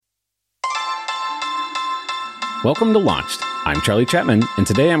Welcome to Launched. I'm Charlie Chapman, and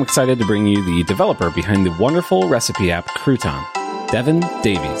today I'm excited to bring you the developer behind the wonderful recipe app Crouton, Devin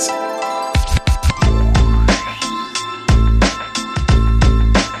Davies.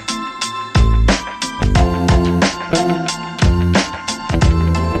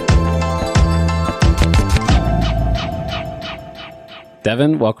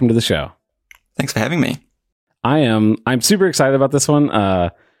 Devin, welcome to the show. Thanks for having me. I'm super excited about this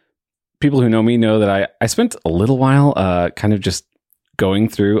one. People who know me know that I spent a little while kind of just going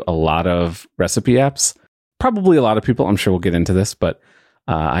through a lot of recipe apps. Probably a lot of people, I'm sure we'll get into this, but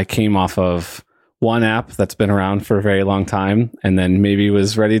I came off of one app that's been around for a very long time and then maybe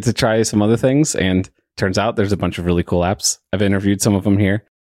was ready to try some other things. And turns out there's a bunch of really cool apps. I've interviewed some of them here.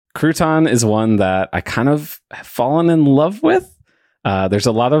 Crouton is one that I kind of have fallen in love with. There's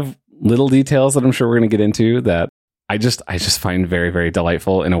a lot of little details that I'm sure we're going to get into that I just find very, very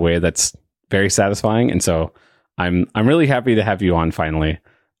delightful in a way that's very satisfying. And so I'm really happy to have you on finally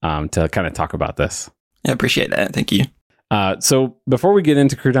to kind of talk about this. Yeah, appreciate that. Thank you. So before we get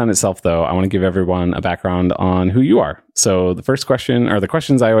into Crouton itself, though, I want to give everyone a background on who you are. So the first question, or the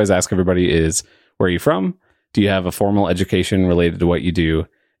questions I always ask everybody is, where are you from? Do you have a formal education related to what you do?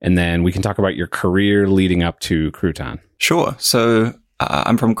 And then we can talk about your career leading up to Crouton. Sure. So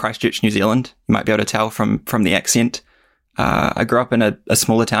I'm from Christchurch, New Zealand. You might be able to tell from the accent. I grew up in a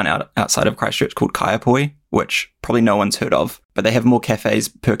smaller town outside of Christchurch called Kaiapoi, which probably no one's heard of, but they have more cafes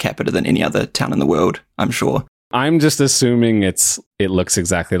per capita than any other town in the world, I'm sure. I'm just assuming it looks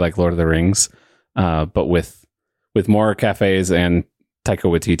exactly like Lord of the Rings, but with more cafes and Taika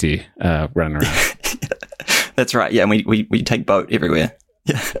Waititi running around. That's right. Yeah, and we take boat everywhere.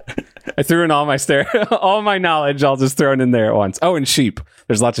 Yeah. I threw in all my knowledge. I'll just throw it in there at once. Oh, and sheep.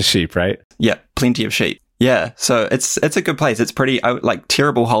 There's lots of sheep, right? Yeah, plenty of sheep. Yeah, so it's a good place. It's pretty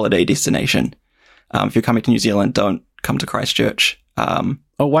terrible holiday destination. If you're coming to New Zealand, don't come to Christchurch.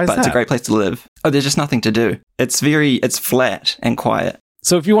 Why is that? But it's a great place to live. Oh, there's just nothing to do. It's flat and quiet.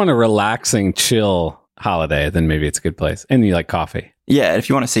 So if you want a relaxing, chill holiday, then maybe it's a good place. And you like coffee. Yeah, if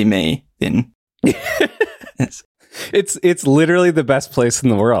you want to see me, then it's literally the best place in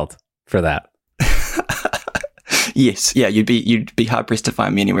the world for that. Yes, yeah, you'd be hard pressed to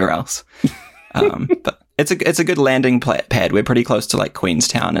find me anywhere else. But it's a good landing pad. We're pretty close to like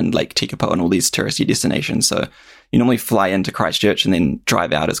Queenstown and Lake Tekapo and all these touristy destinations. So you normally fly into Christchurch and then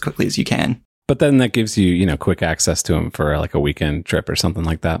drive out as quickly as you can. But then that gives you, quick access to them for like a weekend trip or something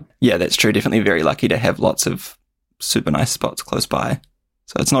like that. Yeah, that's true. Definitely very lucky to have lots of super nice spots close by.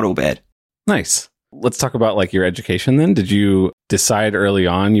 So it's not all bad. Nice. Let's talk about like your education then. Did you decide early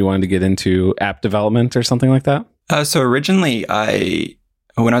on you wanted to get into app development or something like that? So originally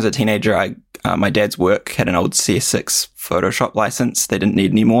when I was a teenager, my dad's work had an old CS6 Photoshop license they didn't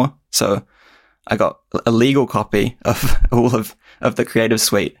need anymore. So I got a legal copy of all of the Creative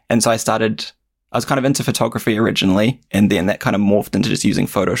Suite. And so I was kind of into photography originally, and then that kind of morphed into just using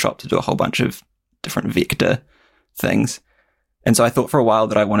Photoshop to do a whole bunch of different vector things. And so I thought for a while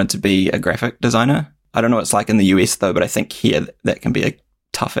that I wanted to be a graphic designer. I don't know what it's like in the US though, but I think here that can be a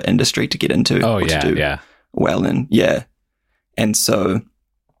tougher industry to get into. Well, and yeah. And so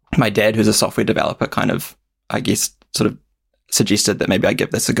my dad, who's a software developer, kind of, I guess, sort of suggested that maybe I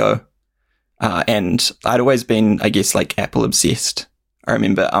give this a go. And I'd always been, I guess, like Apple obsessed. I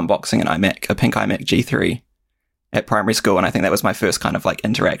remember unboxing a pink iMac G3 at primary school. And I think that was my first kind of like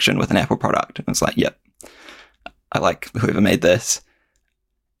interaction with an Apple product. And it's like, yep, I like whoever made this.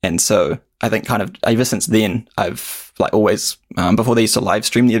 And so I think kind of ever since then, I've like always, before they used to live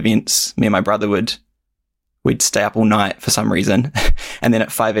stream the events, me and my brother we'd stay up all night for some reason. And then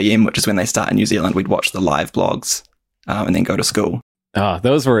at 5 a.m., which is when they start in New Zealand, we'd watch the live blogs and then go to school. Oh,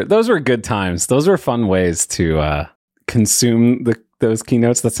 those were good times. Those were fun ways to consume those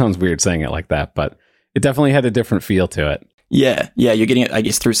keynotes. That sounds weird saying it like that, but it definitely had a different feel to it. Yeah, you're getting it, I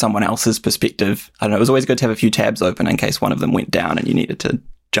guess, through someone else's perspective. I don't know, it was always good to have a few tabs open in case one of them went down and you needed to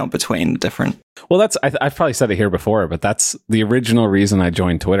jump between different... Well, I've probably said it here before, but that's the original reason I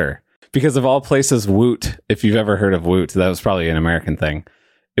joined Twitter. Because of all places, Woot, if you've ever heard of Woot, that was probably an American thing.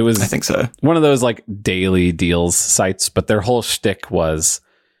 It was, I think so, one of those like daily deals sites, but their whole shtick was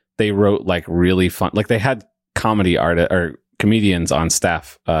they wrote like really fun, like they had comedians on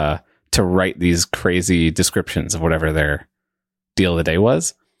staff to write these crazy descriptions of whatever their deal of the day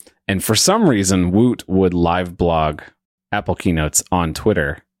was. And for some reason, Woot would live blog Apple keynotes on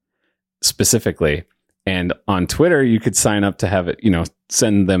Twitter specifically. And on Twitter, you could sign up to have it,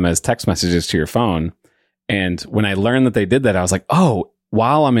 send them as text messages to your phone. And when I learned that they did that, I was like, oh,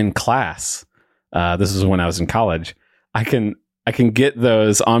 while I'm in class, this is when I was in college, I can I can get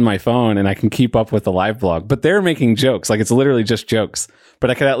those on my phone and I can keep up with the live blog. But they're making jokes. Like, it's literally just jokes. But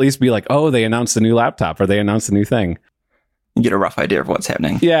I could at least be like, oh, they announced a new laptop or they announced a new thing. You get a rough idea of what's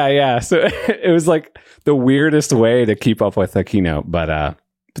happening. Yeah. So it was like the weirdest way to keep up with a keynote. But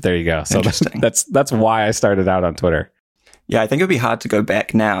there you go. So Interesting. that's why I started out on Twitter. Yeah, I think it'd be hard to go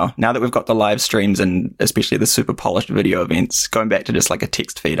back now that we've got the live streams and especially the super polished video events. Going back to just like a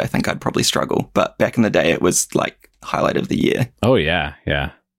text feed, I think I'd probably struggle. But back in the day, it was like highlight of the year. Oh, yeah.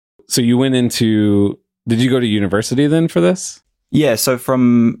 So you went into, did you go to university then for this? Yeah, so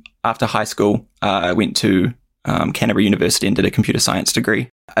from after high school, I went to Canterbury University and did a computer science degree.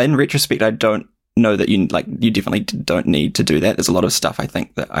 In retrospect, I don't know that you definitely don't need to do that. There's a lot of stuff I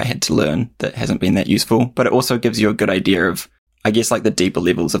think that I had to learn that hasn't been that useful, but it also gives you a good idea of, I guess, like the deeper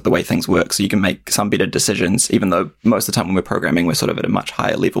levels of the way things work. So you can make some better decisions, even though most of the time when we're programming, we're sort of at a much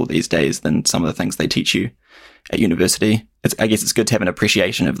higher level these days than some of the things they teach you at university. I guess it's good to have an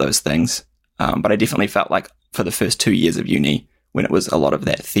appreciation of those things. But I definitely felt like for the first 2 years of uni, when it was a lot of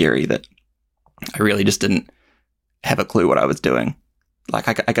that theory, that I really just didn't have a clue what I was doing. Like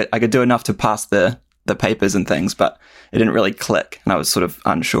I could do enough to pass the papers and things, but it didn't really click, and I was sort of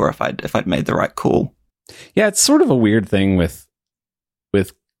unsure if I'd made the right call. Yeah, it's sort of a weird thing with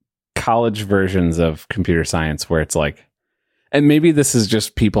college versions of computer science where it's like, and maybe this is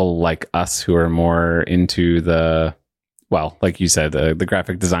just people like us who are more into the, well, like you said, the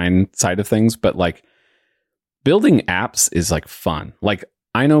graphic design side of things, but like building apps is like fun. Like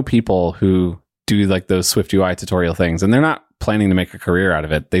I know people who do like those Swift UI tutorial things, and they're not planning to make a career out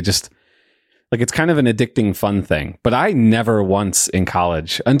of it. They just like, it's kind of an addicting fun thing. But I never once in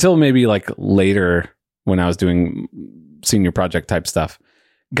college, until maybe like later when I was doing senior project type stuff,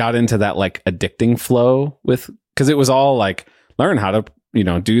 got into that like addicting flow with, because it was all like learn how to,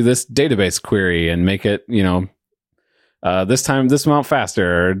 do this database query and make it, this amount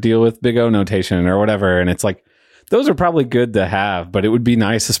faster, or deal with big O notation or whatever. And it's like, those are probably good to have, but it would be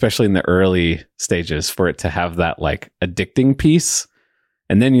nice, especially in the early stages, for it to have that like addicting piece.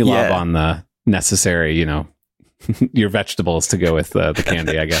 And then you lob on the necessary, your vegetables to go with the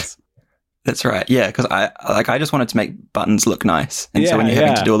candy, I guess. That's right. Yeah. Because I just wanted to make buttons look nice. And so when you're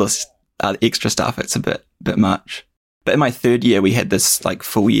having to do all this extra stuff, it's a bit much. But in my third year, we had this like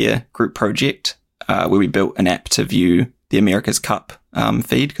full year group project where we built an app to view the America's Cup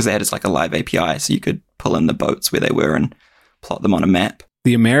feed, because they had like a live API, so you could pull in the boats where they were and plot them on a map.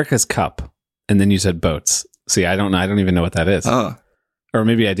 The America's Cup, and then you said boats. See, I don't even know what that is. Oh, or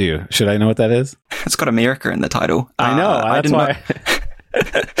maybe I do. Should I know what that is? It's got America in the title. I know. That's why.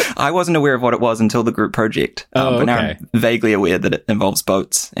 I wasn't aware of what it was until the group project. But now I'm vaguely aware that it involves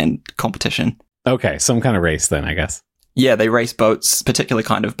boats and competition. Okay, some kind of race then, I guess. Yeah, they race boats, particular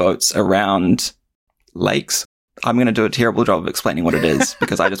kind of boats, around lakes. I'm going to do a terrible job of explaining what it is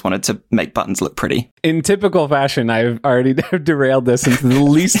because I just wanted to make buttons look pretty. In typical fashion, I've already derailed this into the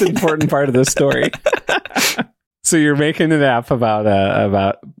least important part of the story. So you're making an app about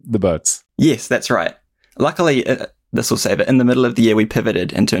the boats. Yes, that's right. Luckily, this will save it. In the middle of the year, we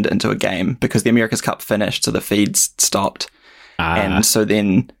pivoted and turned it into a game because the America's Cup finished, so the feeds stopped. And so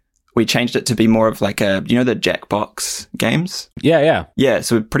then we changed it to be more of like the Jackbox games? Yeah. Yeah,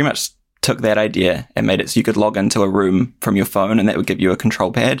 so we pretty much took that idea and made it so you could log into a room from your phone, and that would give you a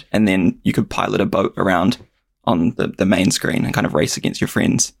control pad, and then you could pilot a boat around on the main screen and kind of race against your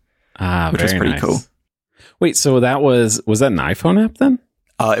friends, which was pretty cool. Wait, so that was that an iPhone app then?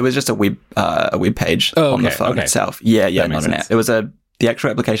 It was just a web page on the phone itself. Yeah, not an app. It was the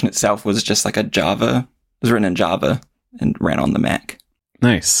actual application itself was just like it was written in Java and ran on the Mac.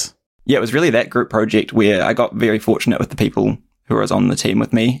 Nice. Yeah, it was really that group project where I got very fortunate with the people who was on the team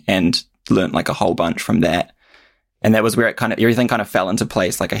with me and learned like a whole bunch from that. And that was where everything kind of fell into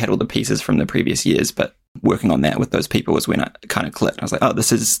place. Like I had all the pieces from the previous years, but working on that with those people was when it kind of clicked. I was like, oh,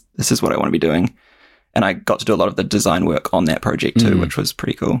 this is what I want to be doing. And I got to do a lot of the design work on that project too, which was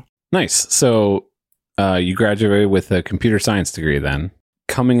pretty cool. Nice. So you graduated with a computer science degree then.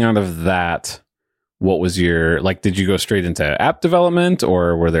 Coming out of that, what was your, like, did you go straight into app development,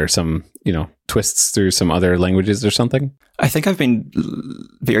 or were there some, twists through some other languages or something? I think I've been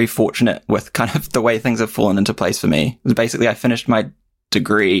very fortunate with kind of the way things have fallen into place for me. It was basically I finished my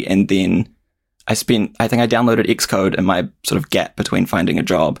degree and then I think I downloaded Xcode in my sort of gap between finding a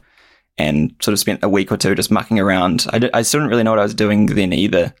job, and sort of spent a week or two just mucking around. I still didn't really know what I was doing then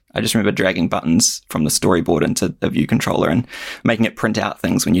either. I just remember dragging buttons from the storyboard into the view controller and making it print out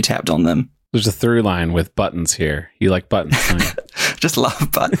things when you tapped on them. There's a through line with buttons here. You like buttons, don't you? Just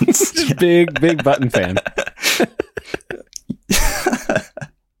love buttons. Just big button fan.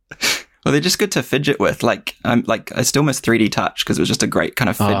 Well, they're just good to fidget with. I still miss 3D touch because it was just a great kind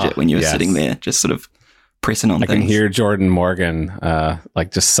of fidget when you were sitting there, just sort of pressing on things. I can hear Jordan Morgan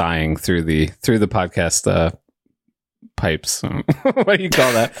just sighing through the podcast pipes. What do you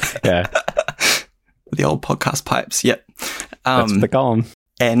call that? Yeah, the old podcast pipes. Yep, that's what they call them.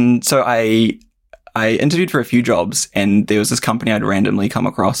 And so I interviewed for a few jobs, and there was this company I'd randomly come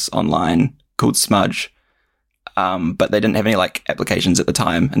across online called Smudge. But they didn't have any applications at the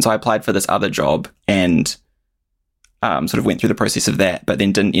time. And so I applied for this other job and sort of went through the process of that, but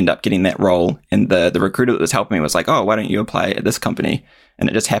then didn't end up getting that role. And the recruiter that was helping me was like, oh, why don't you apply at this company? And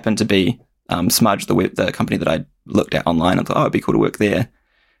it just happened to be Smudge, the company that I looked at online. I thought, oh, it'd be cool to work there.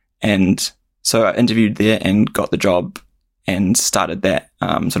 And so I interviewed there and got the job and started that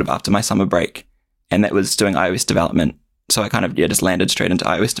sort of after my summer break. And that was doing iOS development. So I kind of just landed straight into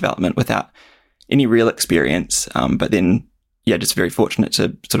iOS development without any real experience, but then, just very fortunate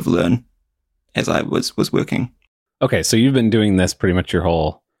to sort of learn as I was working. Okay, so you've been doing this pretty much your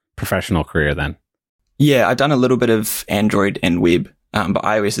whole professional career then? Yeah, I've done a little bit of Android and web, but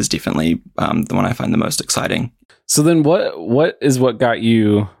iOS is definitely the one I find the most exciting. So then what got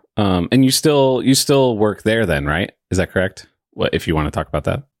you, and you still work there then, right? Is that correct? What, if you want to talk about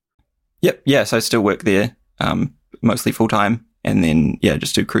that? Yep, yeah, so I still work there, mostly full-time. And then,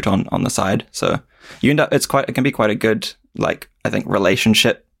 just do Crouton on the side. So you end up, it can be quite a good, I think,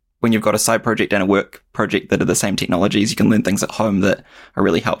 relationship when you've got a side project and a work project that are the same technologies. You can learn things at home that are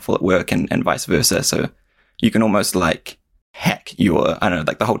really helpful at work and vice versa. So you can almost hack your,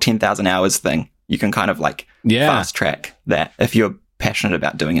 the whole 10,000 hours thing. You can kind of fast track that if you're passionate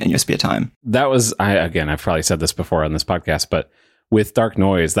about doing it in your spare time. That was, I've probably said this before on this podcast, but with Dark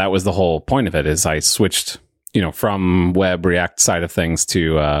Noise, that was the whole point of it, is I switched from web React side of things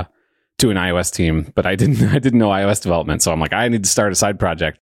to an iOS team, but I didn't know iOS development. So I'm like, I need to start a side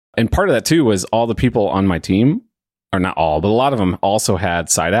project. And part of that too was all the people on my team, or not all, but a lot of them also had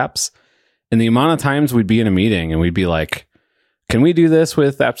side apps. And the amount of times we'd be in a meeting and we'd be like, can we do this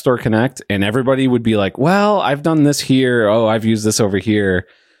with App Store Connect? And everybody would be like, well, I've done this here. Oh, I've used this over here.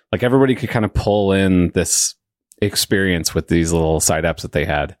 Everybody could kind of pull in this experience with these little side apps that they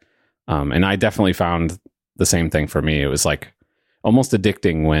had. And I definitely found the same thing for me. It was almost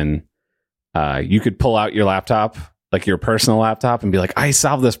addicting when you could pull out your laptop, your personal laptop, and be like, I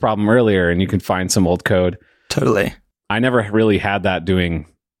solved this problem earlier, and you can find some old code. Totally. I never really had that doing,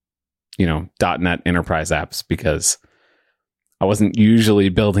 .NET enterprise apps, because I wasn't usually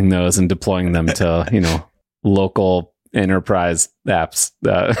building those and deploying them to, local enterprise apps.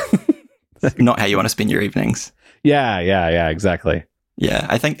 Not how you want to spend your evenings. Yeah, exactly. Yeah,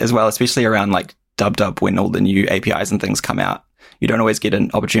 I think as well, especially around Dub when all the new APIs and things come out, you don't always get an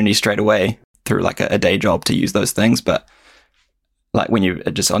opportunity straight away through a day job to use those things. But when you're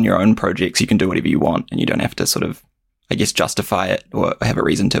just on your own projects, you can do whatever you want and you don't have to sort of, justify it or have a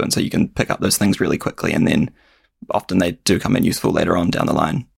reason to. And so you can pick up those things really quickly, and then often they do come in useful later on down the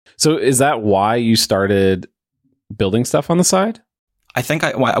line. So is that why you started building stuff on the side? I think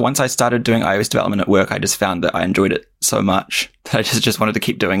once I started doing iOS development at work, I just found that I enjoyed it so much that I just wanted to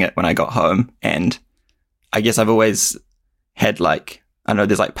keep doing it when I got home. And I guess I've always had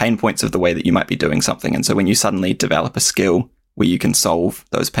there's pain points of the way that you might be doing something. And so when you suddenly develop a skill where you can solve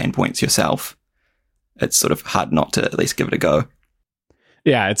those pain points yourself, it's sort of hard not to at least give it a go.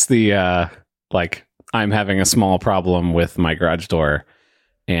 Yeah, it's the, I'm having a small problem with my garage door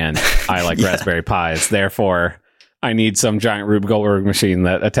and I like Raspberry Pis. Therefore, I need some giant Rube Goldberg machine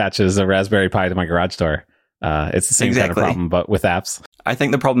that attaches a Raspberry Pi to my garage door. It's the same kind of problem, but with apps. I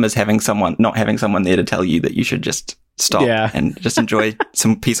think the problem is not having someone there to tell you that you should just stop and just enjoy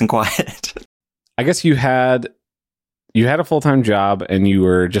some peace and quiet. I guess you had a full-time job and you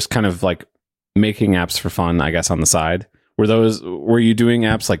were just kind of making apps for fun, I guess, on the side. Were you doing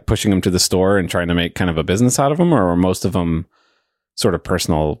apps pushing them to the store and trying to make kind of a business out of them, or were most of them sort of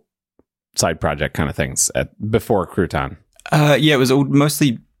personal side project kind of things before Crouton? It was all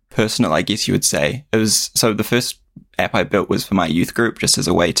mostly personal, I guess you would say. It was, so the first app I built was for my youth group, just as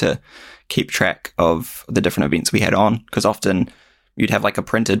a way to keep track of the different events we had on, because often you'd have a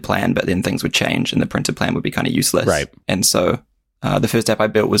printed plan, but then things would change and the printed plan would be kind of useless. Right. And so the first app I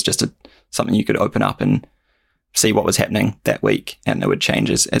built was just something you could open up and see what was happening that week, and it would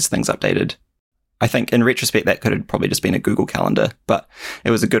change as things updated. I think in retrospect, that could have probably just been a Google Calendar, but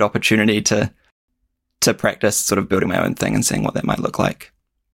it was a good opportunity to practice sort of building my own thing and seeing what that might look like.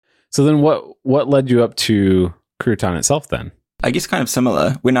 So then what led you up to Crouton itself then? I guess kind of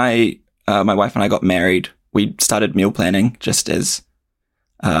similar. When my wife and I got married, we started meal planning just as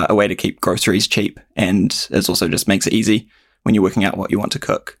a way to keep groceries cheap, and it also just makes it easy when you're working out what you want to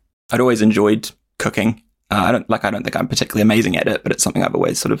cook. I'd always enjoyed cooking. I don't think I'm particularly amazing at it, but it's something I've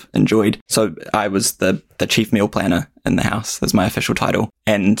always sort of enjoyed. So I was the chief meal planner in the house. That's my official title.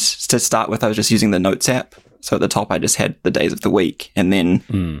 And to start with, I was just using the Notes app. So at the top, I just had the days of the week. And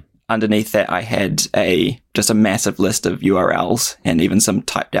then underneath that, I had just a massive list of URLs and even some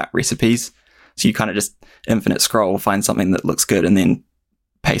typed out recipes. So you kind of just infinite scroll, find something that looks good, and then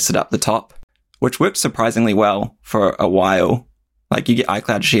paste it up the top, which worked surprisingly well for a while. Like you get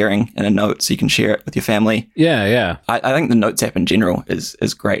iCloud sharing in a note, so you can share it with your family. Yeah, yeah. I think the Notes app in general is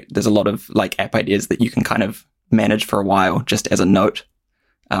great. There's a lot of like app ideas that you can kind of manage for a while just as a note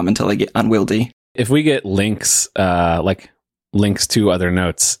until they get unwieldy. If we get links, like links to other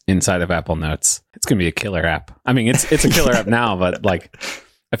notes inside of Apple Notes, it's going to be a killer app. I mean, it's a killer app now, but like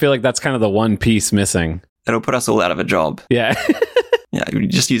I feel like that's kind of the one piece missing. It'll put us all out of a job. Yeah. Yeah, we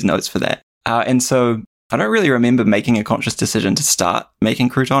just use Notes for that. And so I don't really remember making a conscious decision to start making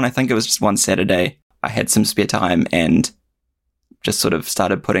Crouton. I think it was just one Saturday. I had some spare time and just sort of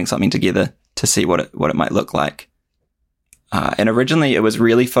started putting something together to see what it might look like. And originally it was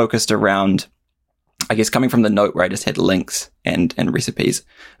really focused around, I guess, coming from the Note where I just had links and recipes.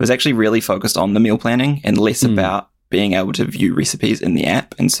 It was actually really focused on the meal planning and less about being able to view recipes in the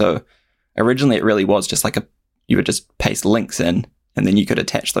app. And so originally it really was just like you would just paste links in and then you could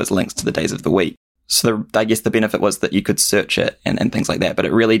attach those links to the days of the week. So I guess the benefit was that you could search it and things like that, but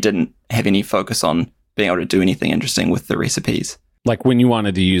it really didn't have any focus on being able to do anything interesting with the recipes. Like when you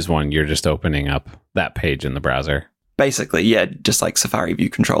wanted to use one, you're just opening up that page in the browser. Basically, yeah, just like Safari View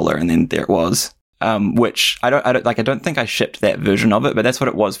Controller, and then there it was. Which I don't think I shipped that version of it, but that's what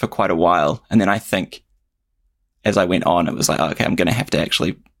it was for quite a while. And then I think as I went on, it was like, okay, I'm going to have to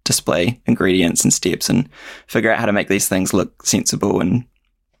actually display ingredients and steps and figure out how to make these things look sensible and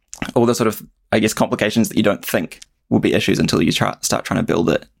all the sort of, I guess, complications that you don't think will be issues until you start trying to build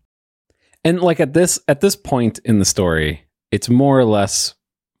it. And like at this point in the story, it's more or less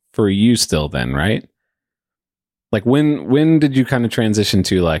for you still then, right? Like when did you kind of transition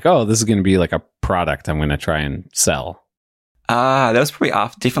to like, oh, this is going to be like a product I'm going to try and sell? That was probably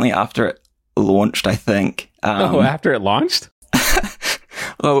definitely after it launched, I think. After it launched?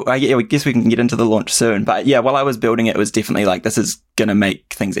 Well, I guess we can get into the launch soon. But yeah, while I was building it, it was definitely like, this is going to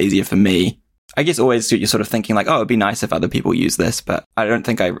make things easier for me. I guess always you're sort of thinking like, oh, it'd be nice if other people use this. But I don't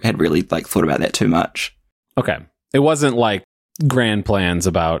think I had really like thought about that too much. Okay. It wasn't like grand plans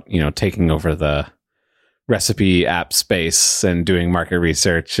about, taking over the recipe app space and doing market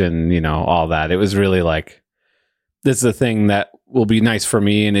research and, all that. It was really like, this is a thing that will be nice for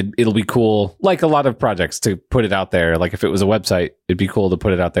me and it'll be cool, like a lot of projects, to put it out there. Like if it was a website, it'd be cool to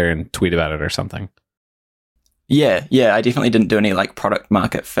put it out there and tweet about it or something. Yeah, I definitely didn't do any like product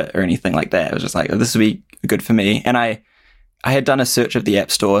market fit or anything like that. It was just like, oh, this would be good for me. And I had done a search of the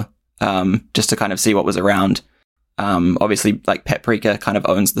App Store just to kind of see what was around. Obviously, like Paprika kind of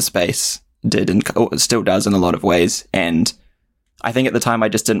owns the space, did and still does in a lot of ways. And I think at the time I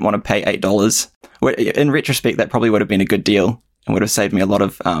just didn't want to pay $8. In retrospect, that probably would have been a good deal and would have saved me a lot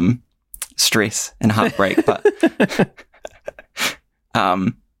of stress and heartbreak.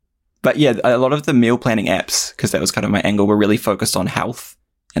 But yeah, a lot of the meal planning apps, because that was kind of my angle, were really focused on health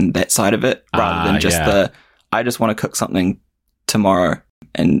and that side of it, rather than just I just want to cook something tomorrow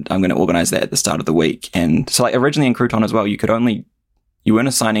and I'm going to organize that at the start of the week. And so like originally in Crouton as well, you weren't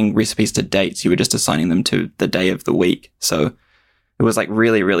assigning recipes to dates, you were just assigning them to the day of the week. So it was like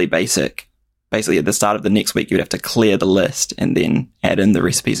really, really basic. Basically, at the start of the next week, you'd have to clear the list and then add in the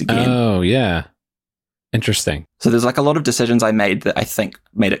recipes again. Oh, yeah. Interesting. So there's like a lot of decisions I made that I think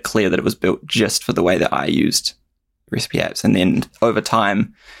made it clear that it was built just for the way that I used recipe apps. And then over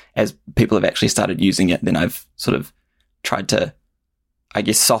time, as people have actually started using it, then I've sort of tried to, I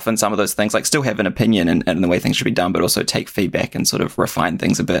guess, soften some of those things, like still have an opinion and the way things should be done, but also take feedback and sort of refine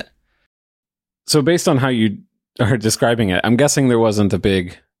things a bit. So based on how you are describing it, I'm guessing there wasn't a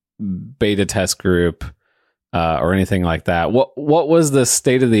big beta test group or anything like that. What was the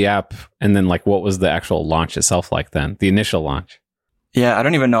state of the app, and then like what was the actual launch itself like then, the initial launch? Yeah, I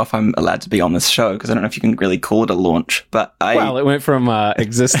don't even know if I'm allowed to be on this show because I don't know if you can really call it a launch. But well, it went from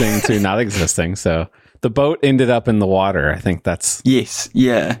existing to not existing. So the boat ended up in the water. I think that's yes,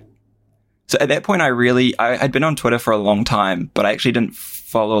 yeah. So at that point, I'd been on Twitter for a long time, but I actually didn't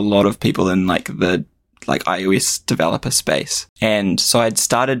follow a lot of people in like the iOS developer space. And so I'd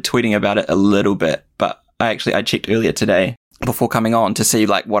started tweeting about it a little bit, but I checked earlier today before coming on to see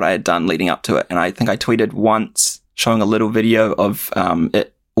like what I had done leading up to it. And I think I tweeted once showing a little video of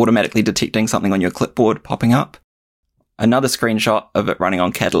it automatically detecting something on your clipboard popping up, another screenshot of it running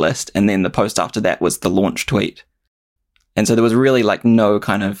on Catalyst, and then the post after that was the launch tweet. And so there was really like no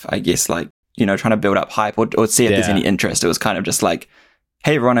kind of, I guess, like, trying to build up hype or see if there's any interest. It was kind of just like,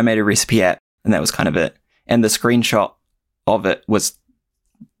 hey, everyone, I made a recipe app. And that was kind of it. And the screenshot of it was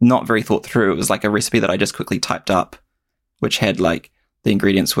not very thought through. It was like a recipe that I just quickly typed up, which had like, the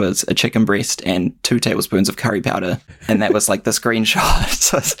ingredients was a chicken breast and 2 tablespoons of curry powder. And that was like the screenshot.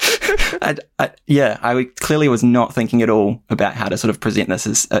 So I clearly was not thinking at all about how to sort of present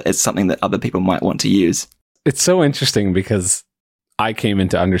this as something that other people might want to use. It's so interesting because I came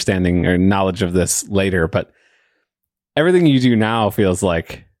into understanding or knowledge of this later, but everything you do now feels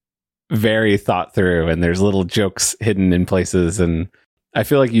like very thought through, and there's little jokes hidden in places. And I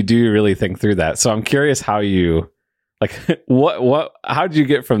feel like you do really think through that. So I'm curious how you, like, how did you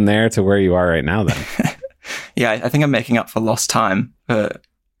get from there to where you are right now then? Yeah, I think I'm making up for lost time.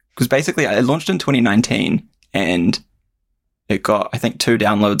 Because basically I launched in 2019 and it got, I think, 2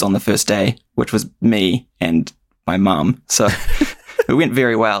 downloads on the first day, which was me and my mum. So it went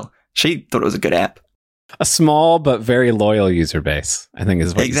very well. She thought it was a good app. A small but very loyal user base, I think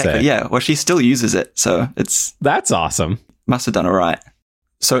is what you say. Exactly, yeah. Well, she still uses it, so that's awesome. Must have done all right.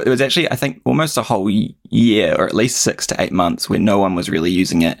 So it was actually, I think, almost a whole year, or at least 6 to 8 months, where no one was really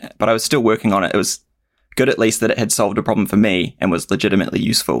using it. But I was still working on it. It was good, at least, that it had solved a problem for me and was legitimately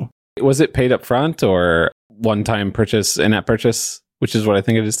useful. Was it paid up front or one-time purchase, in-app purchase, which is what I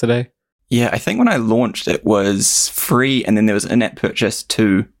think it is today? Yeah, I think when I launched, it was free, and then there was in-app purchase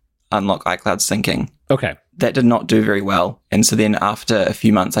to unlock iCloud syncing. Okay. That did not do very well. And so then after a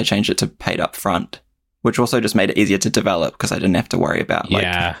few months, I changed it to paid up front, which also just made it easier to develop because I didn't have to worry about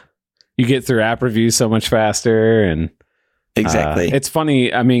you get through app reviews so much faster. And exactly. It's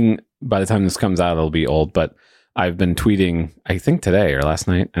funny. I mean, by the time this comes out, it'll be old, but I've been tweeting, I think today or last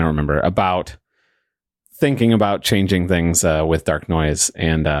night, I don't remember, about thinking about changing things with Dark Noise.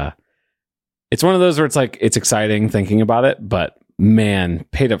 And it's one of those where it's like, it's exciting thinking about it, but man,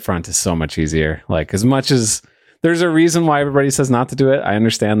 paid up front is so much easier. Like, as much as there's a reason why everybody says not to do it, I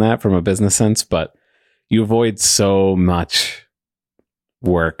understand that from a business sense, but you avoid so much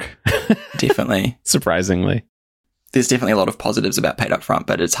work. Definitely. Surprisingly. There's definitely a lot of positives about paid up front,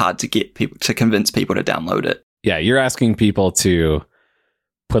 but it's hard to get people to convince people to download it. Yeah, you're asking people to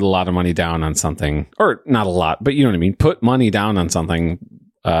put a lot of money down on something, or not a lot, but you know what I mean? Put money down on something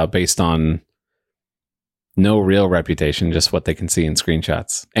based on no real reputation, just what they can see in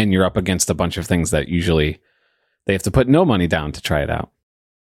screenshots. And you're up against a bunch of things that usually they have to put no money down to try it out.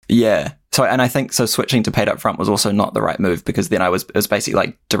 Yeah. So, and I think switching to paid up front was also not the right move, because then it was basically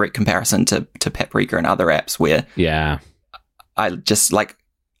like direct comparison to Paprika and other apps where I just like,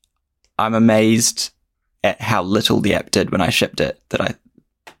 I'm amazed at how little the app did when I shipped it, that I,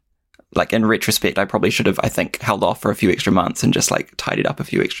 like, in retrospect, I probably should have, I think, held off for a few extra months and just like tidied up a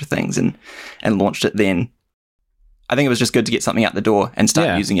few extra things and launched it then. I think it was just good to get something out the door and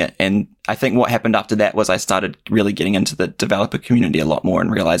start using it. And I think what happened after that was I started really getting into the developer community a lot more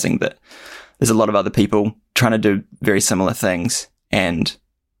and realizing that there's a lot of other people trying to do very similar things. And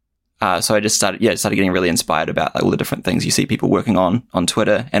so I just started getting really inspired about like all the different things you see people working on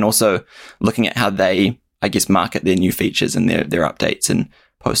Twitter, and also looking at how they, I guess, market their new features and their updates and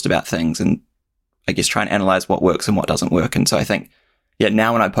post about things, and I guess try and analyze what works and what doesn't work. And so I think,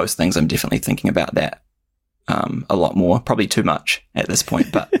 now when I post things, I'm definitely thinking about that a lot more, probably too much at this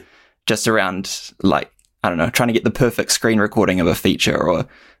point, but just around, like, I don't know, trying to get the perfect screen recording of a feature or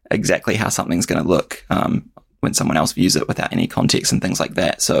exactly how something's going to look when someone else views it without any context and things like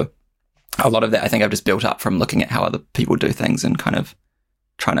that. So a lot of that I think I've just built up from looking at how other people do things and kind of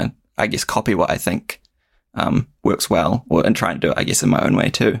trying to, I guess, copy what I think works well, and trying to do it, I guess, in my own way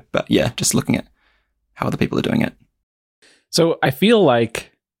too. But yeah, just looking at how other people are doing it. So I feel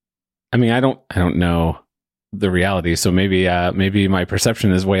like, I mean, I don't know the reality, so maybe my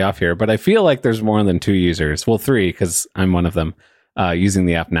perception is way off here, but I feel like there's more than 2 users. Well, 3, because I'm one of them, using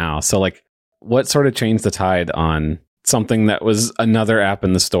the app now. So like, what sort of changed the tide on something that was another app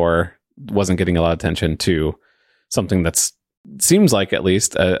in the store, wasn't getting a lot of attention, to something that's seems like at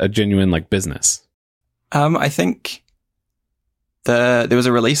least a genuine like business? I think there was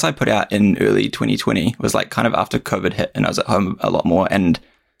a release I put out in early 2020. It was like kind of after COVID hit and I was at home a lot more. And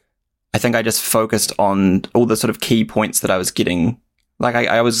I think I just focused on all the sort of key points that I was getting. Like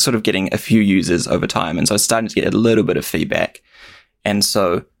I was sort of getting a few users over time. And so I was starting to get a little bit of feedback. And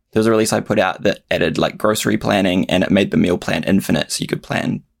so there was a release I put out that added like grocery planning, and it made the meal plan infinite. So you could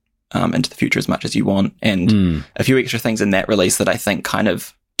plan into the future as much as you want. And a few extra things in that release that I think kind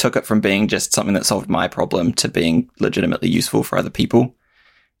of took it from being just something that solved my problem to being legitimately useful for other people.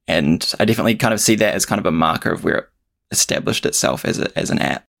 And I definitely kind of see that as kind of a marker of where it established itself as an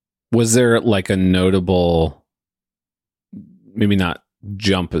app. Was there like a notable maybe not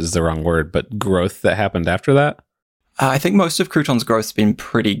jump is the wrong word, but growth that happened after that? I think most of Crouton's growth has been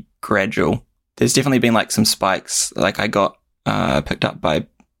pretty gradual. There's definitely been like some spikes. Like I got picked up by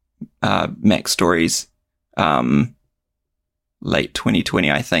Mac Stories late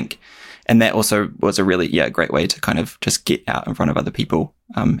 2020, I think. And that also was a really, great way to kind of just get out in front of other people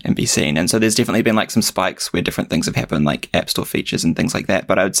and be seen. And so there's definitely been like some spikes where different things have happened, like App Store features and things like that.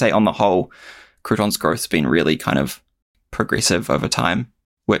 But I would say on the whole, Crouton's growth has been really kind of progressive over time,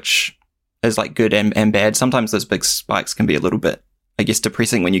 which is like good and bad. Sometimes those big spikes can be a little bit, I guess,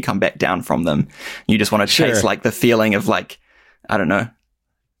 depressing when you come back down from them. You just want to chase like the feeling of like, I don't know,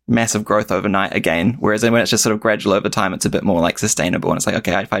 massive growth overnight again. Whereas then when it's just sort of gradual over time, it's a bit more like sustainable. And it's like,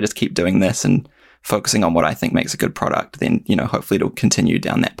 okay, if I just keep doing this and focusing on what I think makes a good product, then, you know, hopefully it'll continue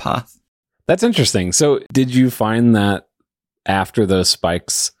down that path. That's interesting. So did you find that after those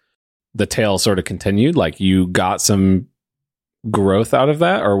spikes, the tail sort of continued? Like you got some growth out of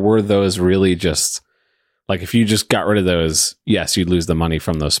that? Or were those really just like, if you just got rid of those, yes, you'd lose the money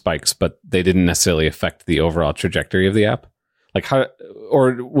from those spikes, but they didn't necessarily affect the overall trajectory of the app? Like how,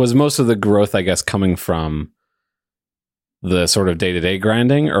 or was most of the growth, I guess, coming from the sort of day-to-day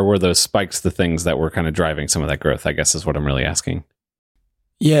grinding, or were those spikes the things that were kind of driving some of that growth, I guess is what I'm really asking.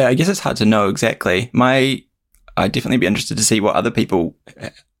 Yeah, I guess it's hard to know exactly. I'd definitely be interested to see what other people,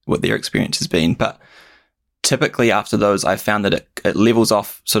 what their experience has been. But typically after those, I found that it levels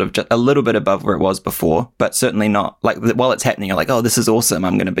off sort of just a little bit above where it was before, but certainly not like while it's happening, you're like, oh, this is awesome.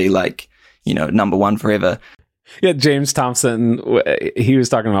 I'm going to be like, you know, number one forever. Yeah, James Thompson, he was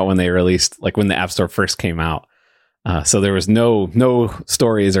talking about when they released, like when the App Store first came out. So there was no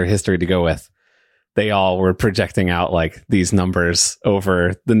stories or history to go with. They all were projecting out like these numbers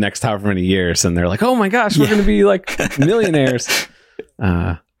over the next however many years. And they're like, oh my gosh, we're going to be like millionaires.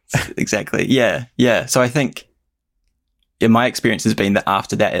 Exactly. Yeah. So I think in my experience has been that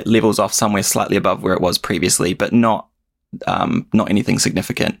after that, it levels off somewhere slightly above where it was previously, but not anything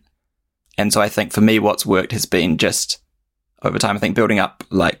significant. And so I think for me, what's worked has been just over time, I think building up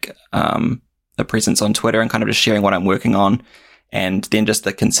like a presence on Twitter and kind of just sharing what I'm working on. And then just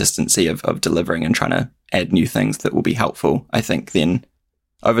the consistency of delivering and trying to add new things that will be helpful. I think then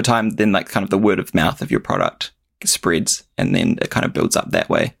over time, then like kind of the word of mouth of your product spreads and then it kind of builds up that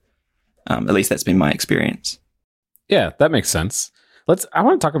way. At least that's been my experience. Yeah, that makes sense. I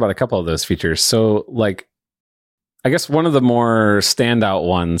want to talk about a couple of those features. So like, I guess one of the more standout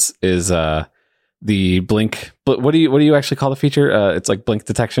ones is the blink. But what do you actually call the feature? It's like blink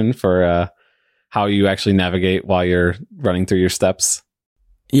detection for how you actually navigate while you're running through your steps.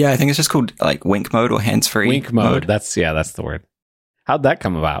 Yeah, I think it's just called like wink mode or hands-free. Wink mode. That's the word. How'd that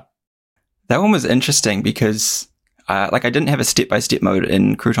come about? That one was interesting because I didn't have a step-by-step mode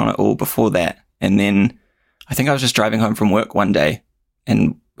in Crouton at all before that. And then I think I was just driving home from work one day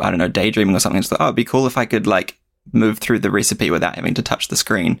and I don't know, daydreaming or something. It's like, oh, it'd be cool if I could like move through the recipe without having to touch the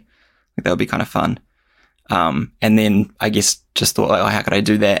screen. Like that would be kind of fun. And then I guess just thought like, oh, how could I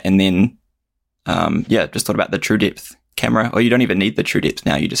do that? And then, just thought about the True Depth camera, or you don't even need the True Depth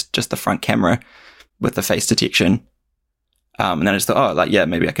now. You just the front camera with the face detection. And then I just thought,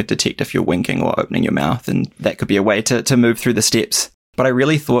 maybe I could detect if you're winking or opening your mouth, and that could be a way to move through the steps. But I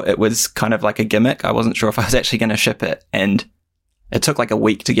really thought it was kind of like a gimmick. I wasn't sure if I was actually going to ship it. And it took like a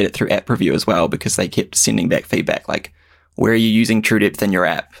week to get it through app review as well, because they kept sending back feedback like, where are you using True Depth in your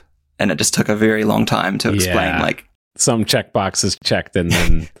app? And it just took a very long time to explain like some checkbox is checked and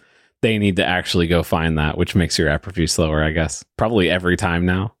then they need to actually go find that, which makes your app review slower, I guess. Probably every time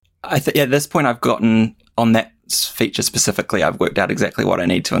now. I think at this point I've gotten on that feature specifically, I've worked out exactly what I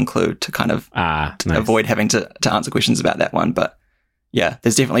need to include to kind of avoid having to answer questions about that one. But yeah,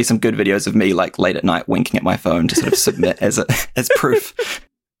 there's definitely some good videos of me like late at night winking at my phone to sort of submit as proof.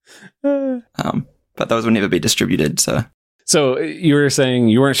 But those will never be distributed. So you were saying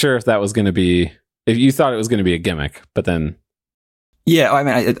you weren't sure if that was going to be, if you thought it was going to be a gimmick, but then. Yeah, I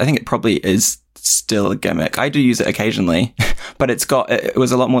mean, I think it probably is still a gimmick. I do use it occasionally, but it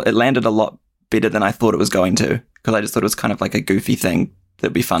was a lot more, it landed a lot better than I thought it was going to, because I just thought it was kind of like a goofy thing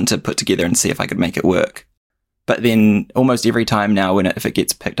that'd be fun to put together and see if I could make it work. But then almost every time now if it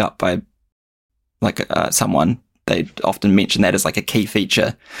gets picked up by like someone, they often mention that as like a key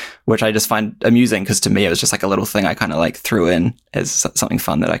feature, which I just find amusing, because to me it was just like a little thing I kind of like threw in as something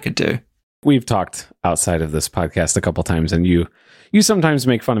fun that I could do. We've talked outside of this podcast a couple times, and you sometimes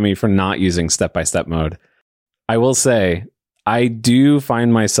make fun of me for not using step-by-step mode. I will say, I do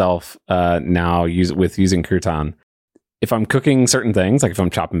find myself now using Crouton. If I'm cooking certain things, like if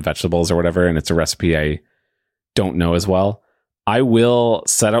I'm chopping vegetables or whatever, and it's a recipe I don't know as well, I will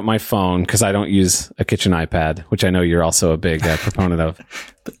set up my phone because I don't use a kitchen iPad, which I know you're also a big proponent of.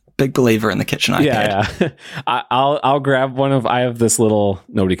 Big believer in the kitchen iPad. Yeah. I'll grab one of, I have this little,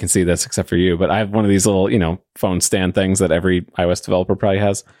 nobody can see this except for you, but I have one of these little, phone stand things that every iOS developer probably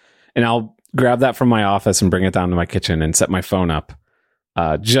has. And I'll grab that from my office and bring it down to my kitchen and set my phone up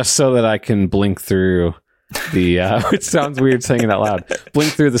just so that I can blink through the, which sounds weird saying it out loud,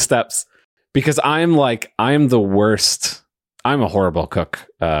 blink through the steps because I'm the worst. I'm a horrible cook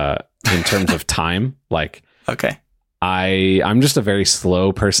in terms of time. Okay. I'm just a very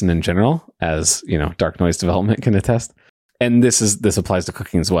slow person in general, as Dark Noise Development can attest. And this applies to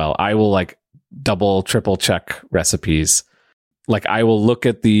cooking as well. I will double, triple check recipes. I will look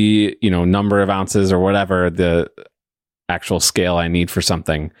at the, number of ounces or whatever the actual scale I need for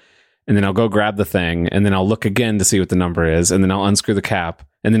something. And then I'll go grab the thing and then I'll look again to see what the number is. And then I'll unscrew the cap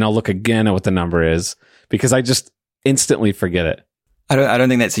and then I'll look again at what the number is because I just instantly forget it. I don't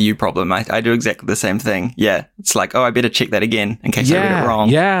think that's a you problem. I do exactly the same thing. Yeah. It's I better check that again in case I read it wrong.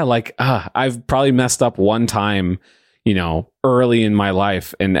 Yeah. I've probably messed up one time, early in my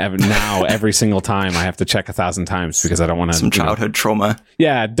life. And now every single time I have to check 1,000 times because I don't want to. Some childhood trauma.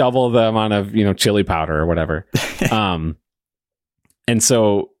 Yeah. Double the amount of, chili powder or whatever. And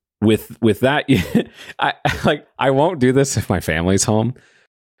so with that, I won't do this if my family's home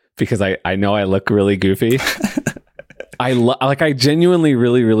because I know I look really goofy. I genuinely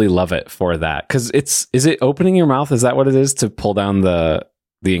really, really love it for that. Cause is it opening your mouth? Is that what it is to pull down the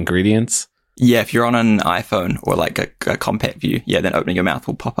ingredients? Yeah. If you're on an iPhone or a compact view, then opening your mouth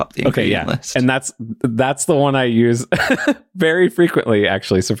will pop up the ingredient list. And that's the one I use very frequently,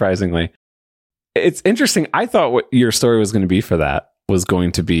 actually, surprisingly. It's interesting. I thought what your story was going to be for that was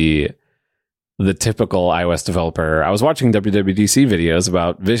going to be the typical iOS developer. I was watching WWDC videos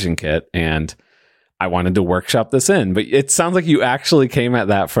about VisionKit and I wanted to workshop this in, but it sounds like you actually came at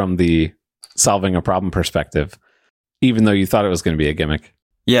that from the solving a problem perspective, even though you thought it was going to be a gimmick.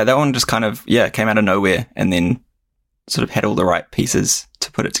 Yeah, that one just kind of, came out of nowhere and then sort of had all the right pieces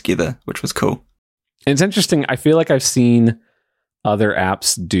to put it together, which was cool. And it's interesting. I feel like I've seen other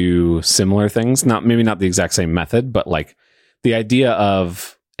apps do similar things, maybe not the exact same method, but the idea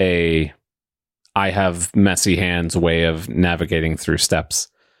of I have messy hands way of navigating through steps.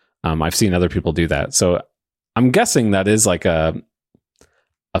 I've seen other people do that. So I'm guessing that is a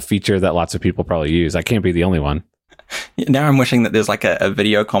feature that lots of people probably use. I can't be the only one. Now I'm wishing that there's a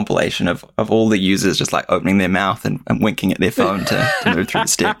video compilation of all the users just opening their mouth and winking at their phone to move through the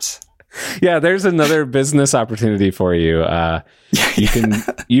steps. Yeah, there's another business opportunity for you.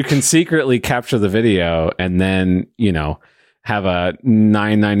 You can secretly capture the video and then, have a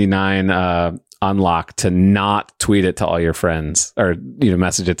 $9.99 unlock to not tweet it to all your friends or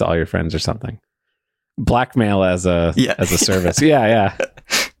message it to all your friends or something. Blackmail as a service. Yeah.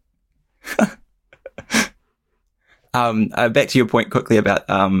 Back to your point quickly about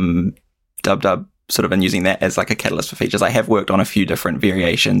DubDub sort of and using that as a catalyst for features. I have worked on a few different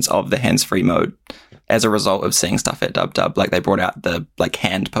variations of the hands-free mode as a result of seeing stuff at DubDub. They brought out the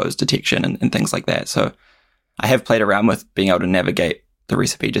hand pose detection and things like that. So I have played around with being able to navigate the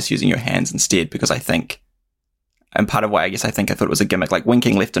recipe just using your hands instead, because I think, and part of why I thought it was a gimmick,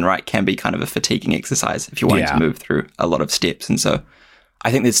 winking left and right can be kind of a fatiguing exercise if you're wanting to move through a lot of steps. And so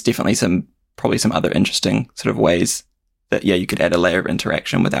I think there's definitely probably some other interesting sort of ways that, you could add a layer of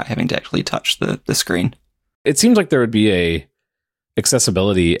interaction without having to actually touch the screen. It seems like there would be a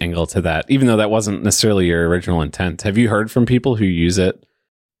accessibility angle to that, even though that wasn't necessarily your original intent. Have you heard from people who use it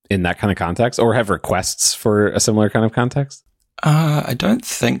in that kind of context or have requests for a similar kind of context? I don't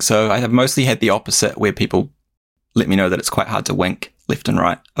think so. I have mostly had the opposite, where people let me know that it's quite hard to wink left and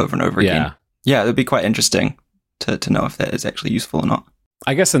right over and over again. Yeah, it would be quite interesting to know if that is actually useful or not.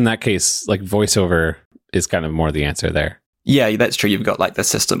 I guess in that case, voiceover is kind of more the answer there. Yeah, that's true. You've got the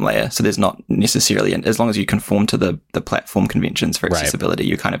system layer. So there's not necessarily, as long as you conform to the platform conventions for accessibility,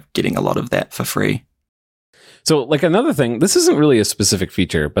 you're kind of getting a lot of that for free. So another thing, this isn't really a specific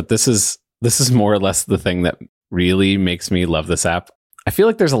feature, but this is more or less the thing that really makes me love this app. I feel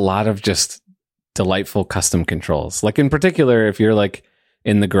like there's a lot of just delightful custom controls. In particular, if you're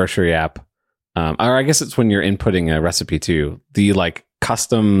in the grocery app, or I guess it's when you're inputting a recipe too, the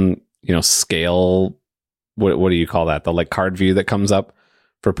custom, scale, what do you call that? The card view that comes up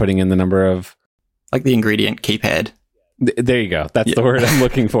for putting in the number of... the ingredient keypad. There you go. That's the word I'm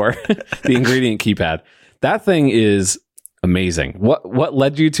looking for. The ingredient keypad. That thing is amazing. What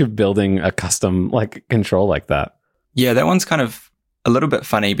led you to building a custom control like that? Yeah, that one's kind of a little bit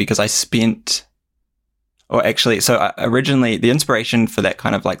funny because originally the inspiration for that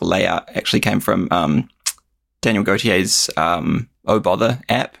kind of layout actually came from Daniel Gautier's Oh Bother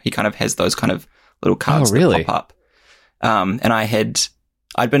app. He kind of has those kind of little cards that pop up. And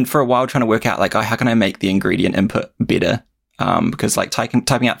I'd been for a while trying to work out like, how can I make the ingredient input better? Because like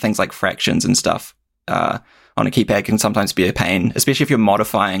typing out things like fractions and stuff on a keypad can sometimes be a pain, especially if you're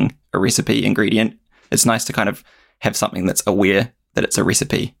modifying a recipe ingredient. It's nice to kind of have something that's aware that it's a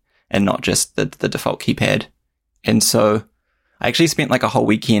recipe and not just the default keypad. And so I actually spent like a whole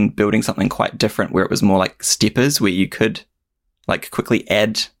weekend building something quite different where it was more like steppers, where you could like quickly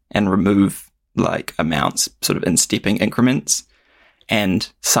add and remove like amounts sort of in stepping increments,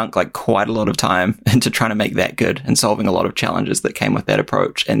 and sunk like quite a lot of time into trying to make that good and solving a lot of challenges that came with that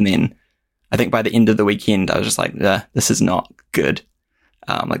approach. And then I think by the end of the weekend, I was just like, this is not good.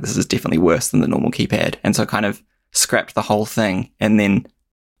 Like this is definitely worse than the normal keypad. And so I kind of scrapped the whole thing, and then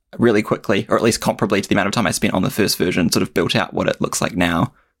really quickly, or at least comparably to the amount of time I spent on the first version, sort of built out what it looks like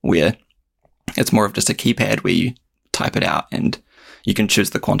now, where it's more of just a keypad where you type it out and you can choose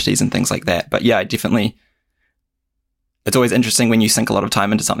the quantities and things like that. But yeah, it's always interesting when you sink a lot of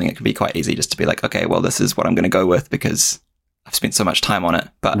time into something. It can be quite easy just to be like, okay, well, this is what I'm going to go with because I've spent so much time on it.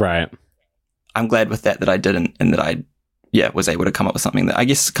 But right. I'm glad with that I didn't, and that I was able to come up with something that I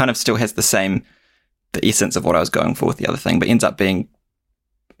guess kind of still has the essence of what I was going for with the other thing, but ends up being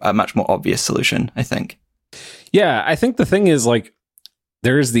a much more obvious solution, I think. Yeah, I think the thing is like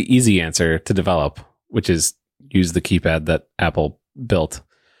there is the easy answer to develop, which is use the keypad that Apple built,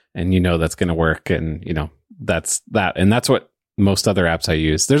 and that's going to work, and that's that, and that's what most other apps I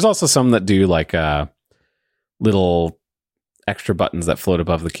use. There's also some that do like little extra buttons that float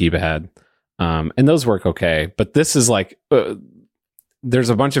above the keypad, and those work okay. But this is like there's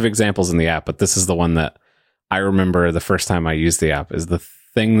a bunch of examples in the app, but this is the one that I remember the first time I used the app is the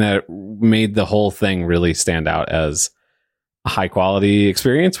thing that made the whole thing really stand out as a high quality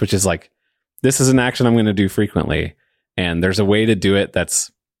experience, which is like, this is an action I'm going to do frequently, and there's a way to do it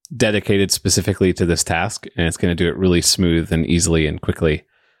that's dedicated specifically to this task, and it's going to do it really smooth and easily and quickly.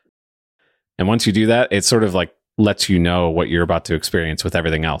 And once you do that, it sort of like lets you know what you're about to experience with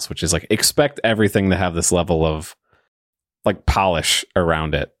everything else, which is like, expect everything to have this level of like polish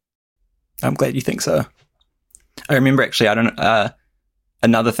around it. I'm glad you think so. I remember actually,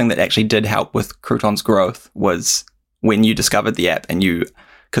 another thing that actually did help with Crouton's growth was when you discovered the app, and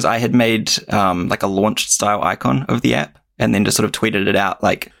because I had made like a launched style icon of the app and then just sort of tweeted it out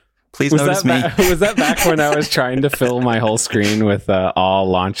like, please notice me. Was that back when I was trying to fill my whole screen with all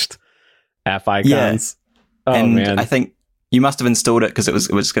launched app icons? Yeah. Oh, man. I think you must have installed it because it was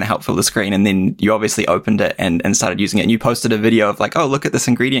just going to help fill the screen, and then you obviously opened it and started using it, and you posted a video of like, oh, look at this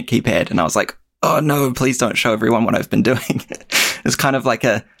ingredient keypad, and I was like, oh no, please don't show everyone what I've been doing. It's kind of like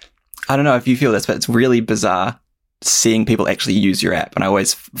I don't know if you feel this, but it's really bizarre seeing people actually use your app. And I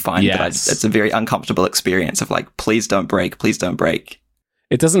always find that it's a very uncomfortable experience of like, please don't break.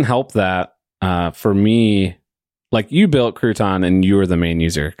 It doesn't help that for me, like you built Crouton and you were the main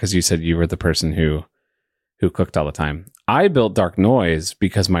user because you said you were the person who cooked all the time. I built Dark Noise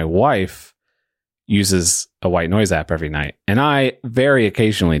because my wife uses a white noise app every night, and I very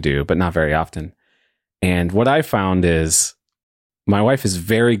occasionally do, but not very often. And what I found is my wife is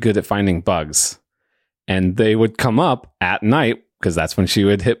very good at finding bugs, and they would come up at night because that's when she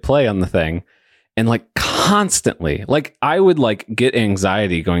would hit play on the thing, and like constantly, like I would like get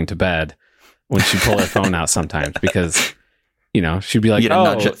anxiety going to bed when she'd pull her phone out sometimes because she'd be like, a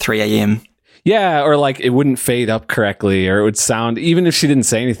nudge at 3 a.m. Yeah, or like it wouldn't fade up correctly, or it would sound, even if she didn't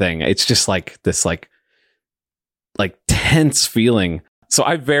say anything, it's just like this like tense feeling. So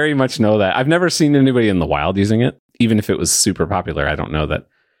I very much know that. I've never seen anybody in the wild using it, even if it was super popular. I don't know that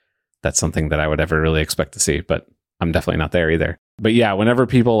that's something that I would ever really expect to see, but I'm definitely not there either. But yeah, whenever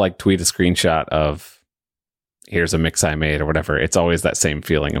people like tweet a screenshot of here's a mix I made or whatever, it's always that same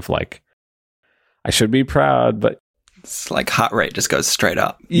feeling of like, I should be proud, but it's like heart rate just goes straight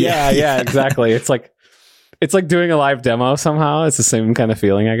up. Yeah, exactly. It's like doing a live demo somehow. It's the same kind of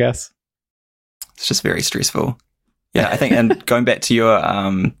feeling, I guess. It's just very stressful. Yeah, I think, and going back to your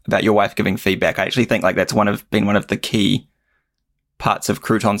about your wife giving feedback, I actually think like that's been one of the key parts of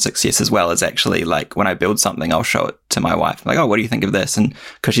Crouton's success as well, is actually like when I build something, I'll show it to my wife. I'm like, oh, what do you think of this? And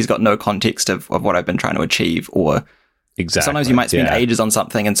because she's got no context of what I've been trying to achieve, or exactly. Sometimes you might spend ages on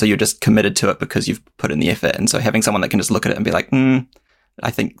something, and so you're just committed to it because you've put in the effort. And so having someone that can just look at it and be like, I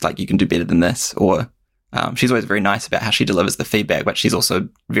think like you can do better than this. Or she's always very nice about how she delivers the feedback, but she's also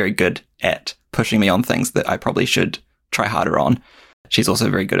very good at pushing me on things that I probably should try harder on. She's also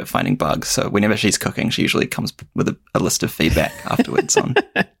very good at finding bugs. So whenever she's cooking, she usually comes with a list of feedback afterwards on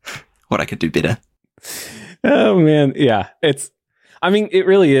what I could do better. Oh man. Yeah. I mean, it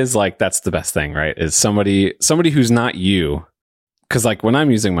really is like, that's the best thing, right? Is somebody who's not you. Because like when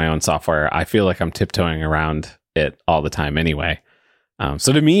I'm using my own software, I feel like I'm tiptoeing around it all the time anyway.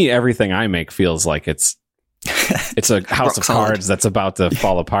 So to me, everything I make feels like it's a house of cards that's about to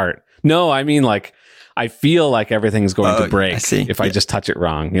fall apart. No, I mean, like, I feel like everything's going to break if I just touch it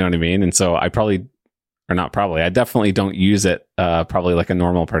wrong. You know what I mean? And so I I definitely don't use it probably like a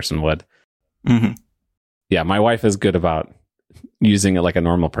normal person would. Mm-hmm. Yeah, my wife is good about using it like a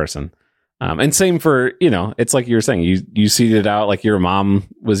normal person. And same for, it's like you were saying, you seed it out like your mom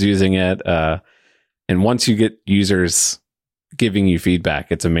was using it. And once you get users giving you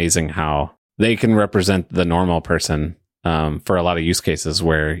feedback, it's amazing how they can represent the normal person for a lot of use cases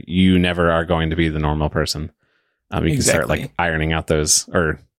where you never are going to be the normal person. You can start like ironing out those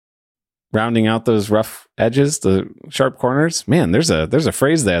or rounding out those rough edges, the sharp corners. Man, there's a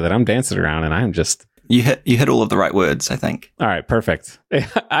phrase there that I'm dancing around, and I'm just... You hit all of the right words, I think. All right, perfect.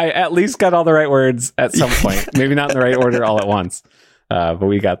 I at least got all the right words at some point. Maybe not in the right order all at once, but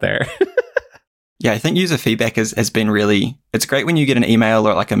we got there. Yeah, I think user feedback has been really... It's great when you get an email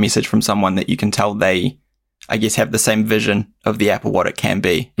or like a message from someone that you can tell they, I guess, have the same vision of the app or what it can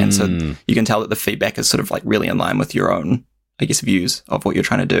be. And so you can tell that the feedback is sort of like really in line with your own, I guess, views of what you're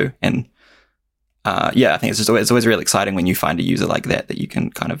trying to do. And I think it's always really exciting when you find a user like that you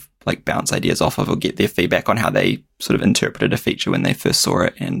can kind of like bounce ideas off of or get their feedback on how they sort of interpreted a feature when they first saw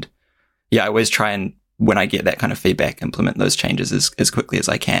it. And yeah, I always try and, when I get that kind of feedback, implement those changes as quickly as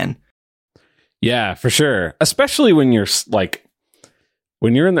I can. Yeah, for sure. Especially when you're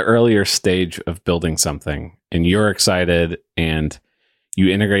in the earlier stage of building something and you're excited and you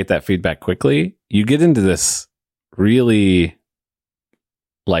integrate that feedback quickly, you get into this really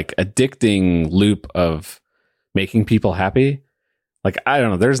like addicting loop of making people happy. Like, I don't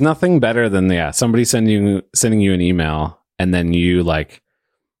know, there's nothing better than somebody sending you an email and then you like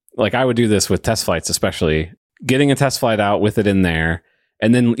I would do this with test flights, especially getting a test flight out with it in there.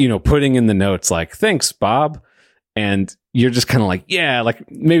 And then, putting in the notes like, thanks, Bob. And you're just kind of like, yeah,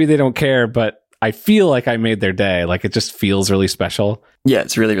 like maybe they don't care, but I feel like I made their day. Like it just feels really special. Yeah,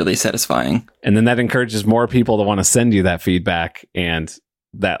 it's really, really satisfying. And then that encourages more people to want to send you that feedback, and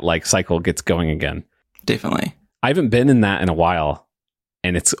that like cycle gets going again. Definitely. I haven't been in that in a while,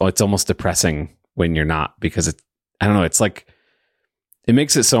 and it's almost depressing when you're not, because I don't know, it's like, it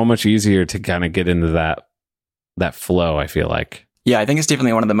makes it so much easier to kind of get into that flow, I feel like. Yeah, I think it's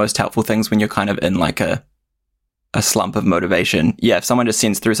definitely one of the most helpful things when you're kind of in like a slump of motivation. Yeah, if someone just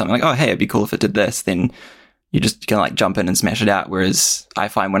sends through something like, oh, hey, it'd be cool if it did this, then you just can like jump in and smash it out. Whereas I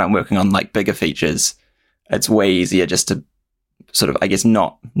find when I'm working on like bigger features, it's way easier just to sort of, I guess,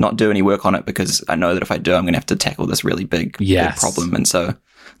 not do any work on it, because I know that if I do, I'm going to have to tackle this really big problem. And so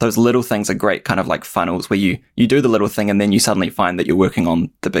those little things are great kind of like funnels where you do the little thing and then you suddenly find that you're working on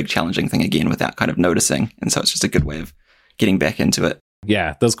the big challenging thing again without kind of noticing. And so it's just a good way of getting back into it.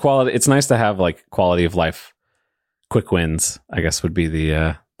 Yeah, it's nice to have like quality of life quick wins, I guess would be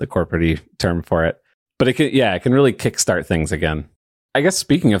the corporate term for it. But it can really kickstart things again. I guess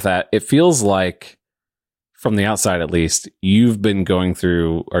speaking of that, it feels like from the outside, at least, you've been going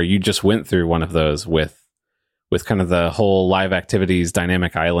through, or you just went through one of those with kind of the whole live activities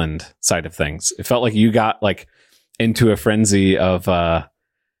dynamic island side of things. It felt like you got like into a frenzy of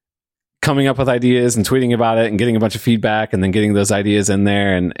coming up with ideas and tweeting about it and getting a bunch of feedback and then getting those ideas in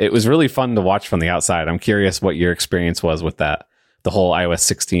there. And it was really fun to watch from the outside. I'm curious what your experience was with that, the whole iOS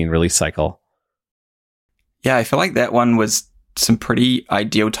 16 release cycle. Yeah, I feel like that one was some pretty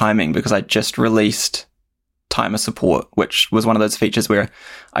ideal timing, because I just released timer support, which was one of those features where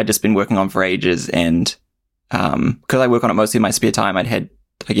I'd just been working on for ages. And because I work on it mostly in my spare time, I'd had,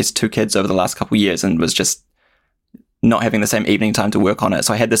 I guess, 2 kids over the last couple of years and was just not having the same evening time to work on it.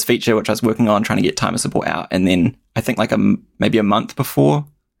 So I had this feature which I was working on, trying to get timer support out. And then I think like maybe a month before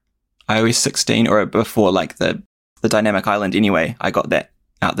iOS 16, or before like the dynamic island anyway, I got that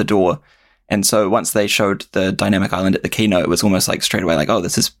out the door. And so once they showed the dynamic island at the keynote, it was almost like straight away like, oh,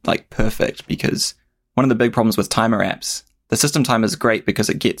 this is like perfect, because one of the big problems with timer apps, the system timer is great because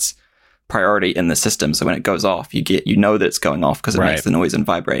it gets priority in the system. So when it goes off, you know that it's going off because it makes the noise and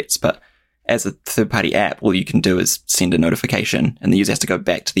vibrates. But as a third-party app, all you can do is send a notification, and the user has to go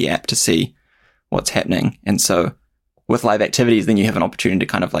back to the app to see what's happening. And so with live activities, then you have an opportunity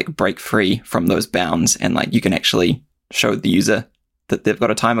to kind of like break free from those bounds, and like you can actually show the user that they've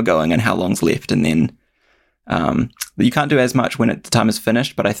got a timer going and how long's left. And then you can't do as much when the timer's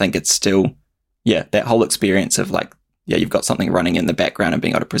finished, but I think it's still, that whole experience of like, you've got something running in the background and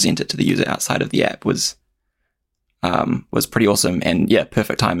being able to present it to the user outside of the app was pretty awesome. And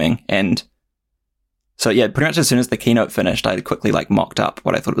perfect timing. And So yeah, pretty much as soon as the keynote finished, I quickly like mocked up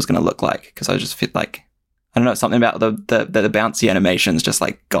what I thought it was going to look like, because I just felt like, I don't know, something about the bouncy animations just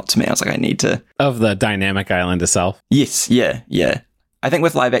like got to me. I was like, I need to... Of the dynamic island itself? Yes, yeah. I think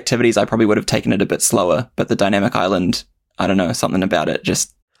with live activities, I probably would have taken it a bit slower, but the dynamic island, I don't know, something about it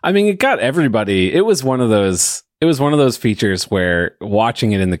just... I mean, it got everybody. It was one of those features where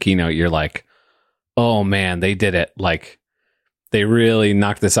watching it in the keynote, you're like, oh man, they did it. Like, they really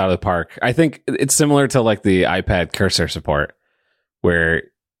knocked this out of the park. I think it's similar to like the iPad cursor support, where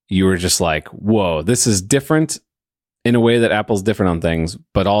you were just like, whoa, this is different in a way that Apple's different on things,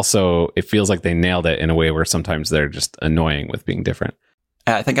 but also it feels like they nailed it in a way where sometimes they're just annoying with being different.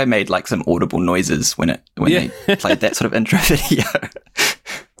 I think I made like some audible noises when they played that sort of intro video.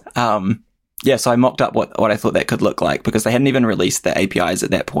 So I mocked up what I thought that could look like, because they hadn't even released the APIs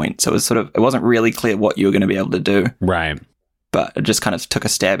at that point. So it wasn't really clear what you were going to be able to do. Right. But it just kind of took a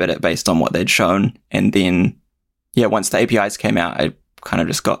stab at it based on what they'd shown. And then, once the APIs came out, I kind of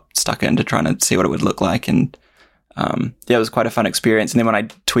just got stuck into trying to see what it would look like. And it was quite a fun experience. And then when I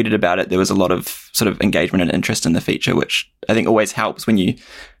tweeted about it, there was a lot of sort of engagement and interest in the feature, which I think always helps when you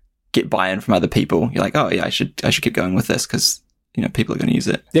get buy-in from other people. You're like, oh yeah, I should keep going with this, because people are going to use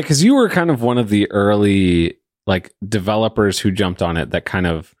it. Yeah, because you were kind of one of the early like developers who jumped on it that kind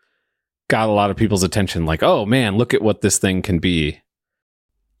of got a lot of people's attention. Like, oh man, look at what this thing can be.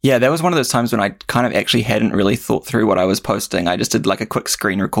 Yeah, that was one of those times when I kind of actually hadn't really thought through what I was posting. I just did like a quick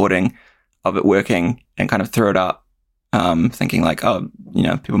screen recording of it working and kind of threw it up, thinking like, oh,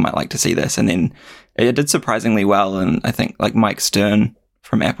 people might like to see this. And then it did surprisingly well. And I think like Mike Stern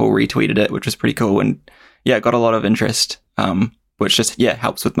from Apple retweeted it, which was pretty cool. And yeah, it got a lot of interest, which just,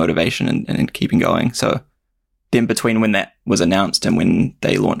 helps with motivation and keeping going. So then between when that was announced and when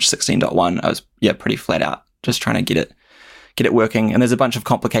they launched 16.1, I was, pretty flat out just trying to get it working. And there's a bunch of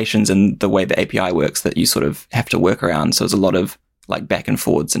complications in the way the API works that you sort of have to work around. So there's a lot of like back and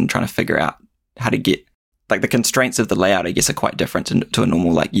forwards and trying to figure out how to get, like, the constraints of the layout, I guess, are quite different to a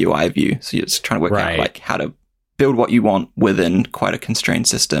normal like UI view. So you're just trying to work out like how to build what you want within quite a constrained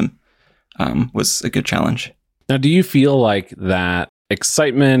system. Was a good challenge. Now, do you feel like that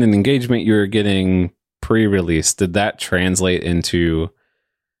excitement and engagement you were getting pre-release, did that translate into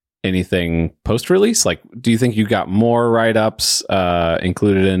anything post-release? Like, do you think you got more write-ups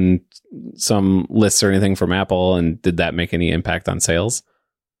included in some lists or anything from Apple, and did that make any impact on sales?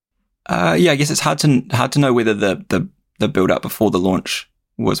 I guess it's hard to know whether the build-up before the launch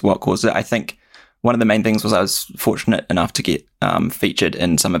was what caused it. I think one of the main things was I was fortunate enough to get featured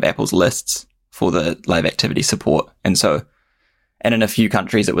in some of Apple's lists for the live activity support. And in a few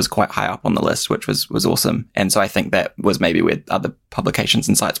countries, it was quite high up on the list, which was awesome. And so I think that was maybe where other publications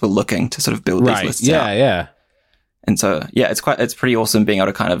and sites were looking to sort of build these lists out. Yeah. And so, it's pretty awesome being able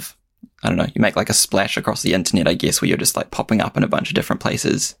to kind of, I don't know, you make like a splash across the internet, I guess, where you're just like popping up in a bunch of different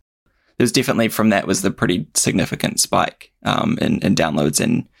places. There's definitely, from that was the pretty significant spike in downloads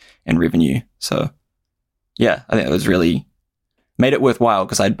and revenue. So yeah, I think it was really made it worthwhile,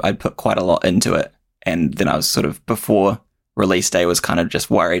 because I'd put quite a lot into it. And then I was sort of, before release day, was kind of just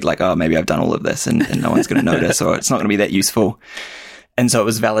worried like, oh, maybe I've done all of this and no one's going to notice, or it's not going to be that useful. And so it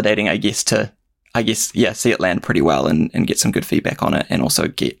was validating, I guess, see it land pretty well and get some good feedback on it, and also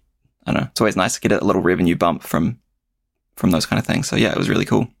get, I don't know, it's always nice to get a little revenue bump from those kind of things. So yeah, it was really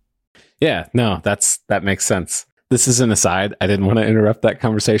cool. Yeah, no, that makes sense. This is an aside. I didn't want to interrupt that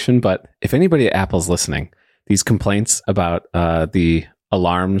conversation, but if anybody at Apple's listening, these complaints about the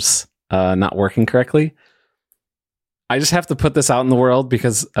alarms not working correctly, I just have to put this out in the world,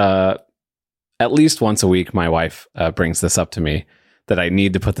 because at least once a week, my wife brings this up to me, that I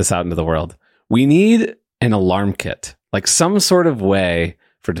need to put this out into the world. We need an alarm kit, like some sort of way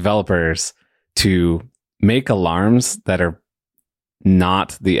for developers to make alarms that are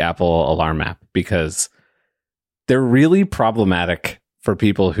not the Apple alarm app, because they're really problematic for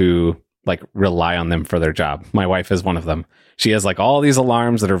people who like rely on them for their job. My wife is one of them. She has like all these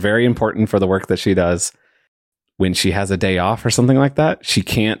alarms that are very important for the work that she does. When she has a day off or something like that, she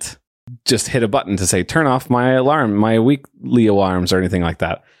can't just hit a button to say, turn off my alarm, my weekly alarms, or anything like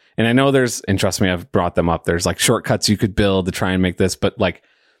that. And I know and trust me, I've brought them up. There's like shortcuts you could build to try and make this, but like,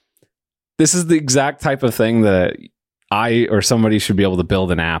 this is the exact type of thing that I or somebody should be able to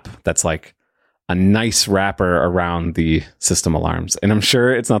build an app that's like a nice wrapper around the system alarms. And I'm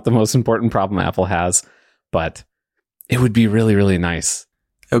sure it's not the most important problem Apple has, but it would be really, really nice.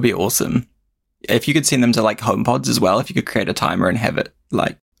 It would be awesome. If you could send them to like HomePods as well, if you could create a timer and have it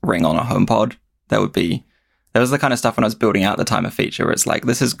like ring on a HomePod, that was the kind of stuff when I was building out the timer feature where it's like,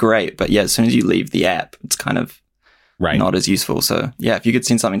 this is great, but yeah, as soon as you leave the app, it's kind of Right. not as useful. So yeah, if you could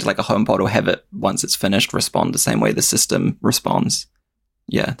send something to like a HomePod or have it once it's finished respond the same way the system responds,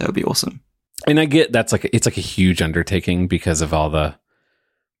 yeah, that would be awesome. And I get it's like a huge undertaking because of all the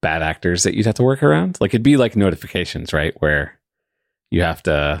bad actors that you'd have to work around. Like it'd be like notifications, right? Where you have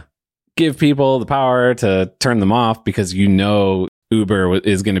to give people the power to turn them off because you know Uber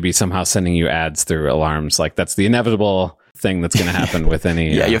is going to be somehow sending you ads through alarms. Like that's the inevitable thing that's going to happen with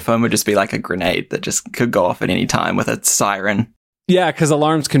any... yeah, your phone would just be like a grenade that just could go off at any time with a siren. Yeah, because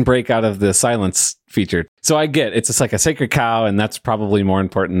alarms can break out of the silence feature. So I get it's just like a sacred cow, and that's probably more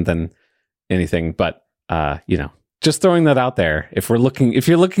important than anything. But, just throwing that out there. If you're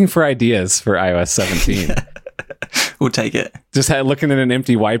looking for ideas for iOS 17... we'll take it. Just looking at an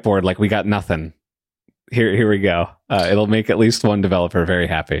empty whiteboard like we got nothing. Here we go. It'll make at least one developer very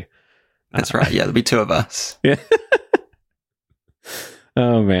happy. That's right. Yeah, there'll be two of us. Yeah.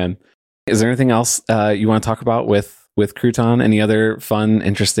 Oh man, is there anything else you want to talk about with Crouton? Any other fun,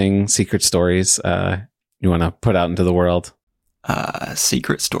 interesting secret stories you want to put out into the world?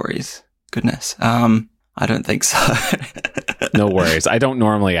 Secret stories. Goodness. I don't think so. No worries. I don't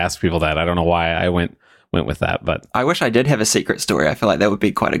normally ask people that. I don't know why I went with that, but I wish I did have a secret story. I feel like that would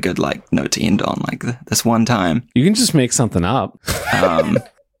be quite a good note to end on. Like this one time, you can just make something up.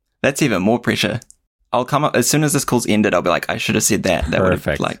 That's even more pressure. I'll come up as soon as this call's ended. I'll be like, I should have said that. That would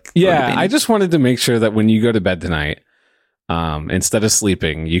have yeah. I just wanted to make sure that when you go to bed tonight, instead of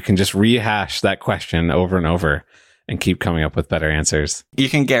sleeping, you can just rehash that question over and over and keep coming up with better answers. You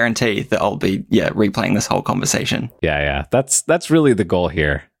can guarantee that I'll be replaying this whole conversation. Yeah. That's really the goal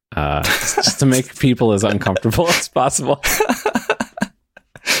here. Just to make people as uncomfortable as possible.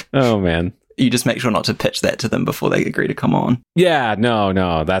 Oh man. You just make sure not to pitch that to them before they agree to come on. Yeah,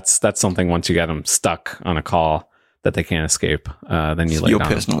 no. That's something once you get them stuck on a call that they can't escape, then you lay your it on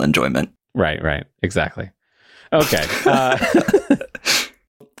personal them. Enjoyment. Right. Exactly. Okay.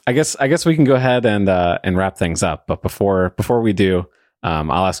 I guess we can go ahead and wrap things up. But before we do,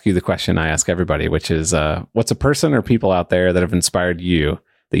 I'll ask you the question I ask everybody, which is, what's a person or people out there that have inspired you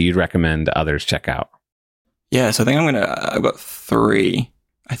that you'd recommend others check out? Yeah, so I think I've got three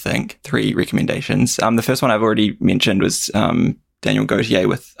recommendations. The first one I've already mentioned was Daniel Gauthier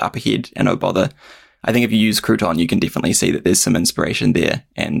with Up Ahead and Oh Bother. I think if you use Crouton, you can definitely see that there's some inspiration there.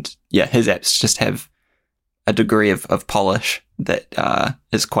 And yeah, his apps just have a degree of polish that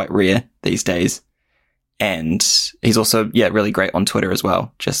is quite rare these days. And he's also, really great on Twitter as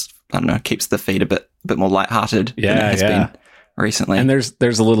well. Just, I don't know, keeps the feed a bit more lighthearted than it has been recently. And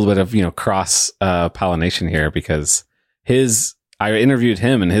there's a little bit of, cross pollination here because I interviewed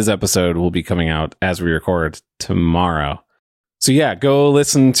him and his episode will be coming out as we record tomorrow. So yeah, go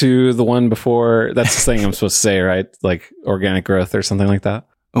listen to the one before. That's the thing I'm supposed to say, right? Like organic growth or something like that.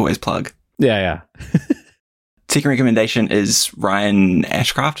 Always plug. Yeah. Second recommendation is Ryan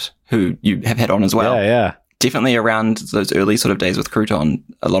Ashcraft, who you have had on as well. Yeah. Definitely around those early sort of days with Crouton,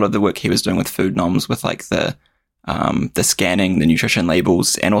 a lot of the work he was doing with Food Noms, with like the scanning, the nutrition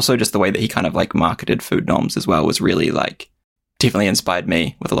labels, and also just the way that he kind of like marketed Food Noms as well was really like definitely inspired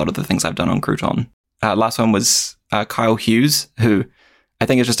me with a lot of the things I've done on Crouton. Last one was Kyle Hughes, who I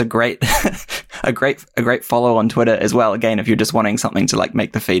think is just a great a great follow on Twitter as well. Again, if you're just wanting something to like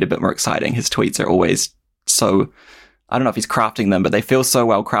make the feed a bit more exciting, his tweets are always so, I don't know if he's crafting them, but they feel so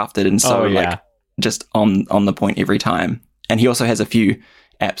well crafted and so like just on the point every time. And he also has a few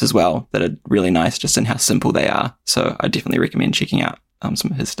apps as well that are really nice just in how simple they are. So I definitely recommend checking out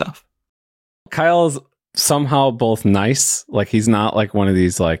some of his stuff. Kyle's somehow both nice, like he's not like one of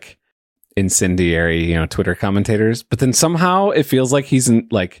these like incendiary, Twitter commentators, but then somehow it feels like he's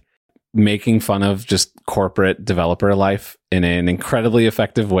like making fun of just corporate developer life in an incredibly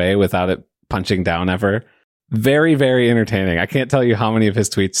effective way without it punching down ever. Very, very entertaining. I can't tell you how many of his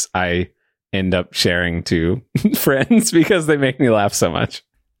tweets I end up sharing to friends because they make me laugh so much.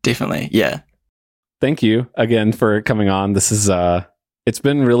 Definitely. Yeah. Thank you again for coming on. This is it's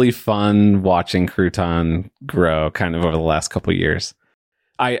been really fun watching Crouton grow kind of over the last couple of years.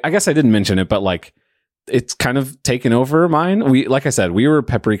 I guess I didn't mention it, but like it's kind of taken over mine. Like I said, we were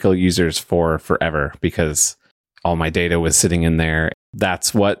Paprika users for forever because all my data was sitting in there.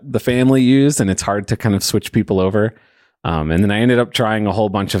 That's what the family used, and it's hard to kind of switch people over. And then I ended up trying a whole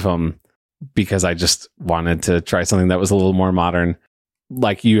bunch of them because I just wanted to try something that was a little more modern.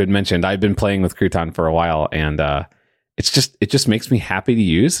 Like you had mentioned, I've been playing with Crouton for a while, and it just makes me happy to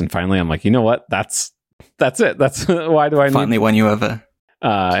use. And finally, I'm like, you know what? That's it. That's why do I finally won you over?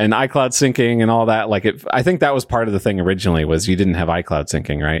 And iCloud syncing and all that. Like I think that was part of the thing originally was you didn't have iCloud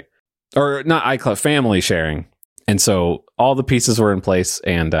syncing, right? Or not iCloud, family sharing. And so all the pieces were in place.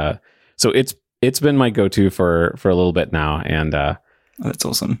 And so it's it's been my go-to for a little bit now, and that's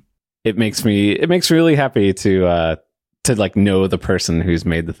awesome. It makes me really happy to like know the person who's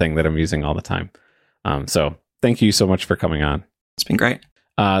made the thing that I'm using all the time. So thank you so much for coming on. It's been great.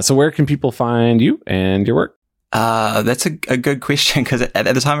 So where can people find you and your work? That's a good question, because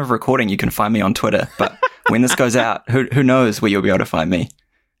at the time of recording, you can find me on Twitter. But when this goes out, who knows where you'll be able to find me?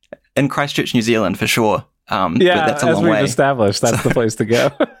 In Christchurch, New Zealand, for sure. But that's a long way. As we've established, that's the place to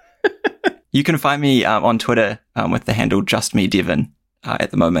go. You can find me on Twitter with the handle JustMeDevon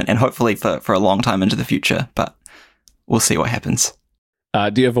at the moment, and hopefully for a long time into the future. But we'll see what happens.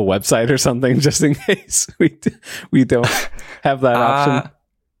 Do you have a website or something just in case we don't have that option?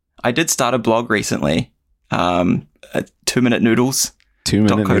 I did start a blog recently. 2-Minute Noodles.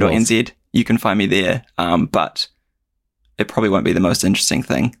 2-Minute Noodles. .co.nz. You can find me there, but it probably won't be the most interesting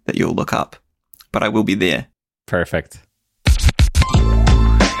thing that you'll look up, but I will be there. Perfect.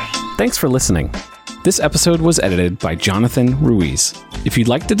 Thanks for listening. This episode was edited by Jonathan Ruiz. If you'd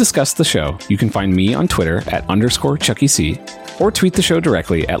like to discuss the show, you can find me on Twitter at _ChuckyC, or tweet the show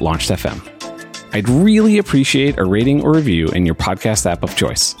directly at LaunckedFM. I'd really appreciate a rating or review in your podcast app of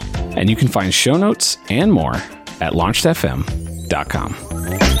choice. And you can find show notes and more at LaunckedFM.com.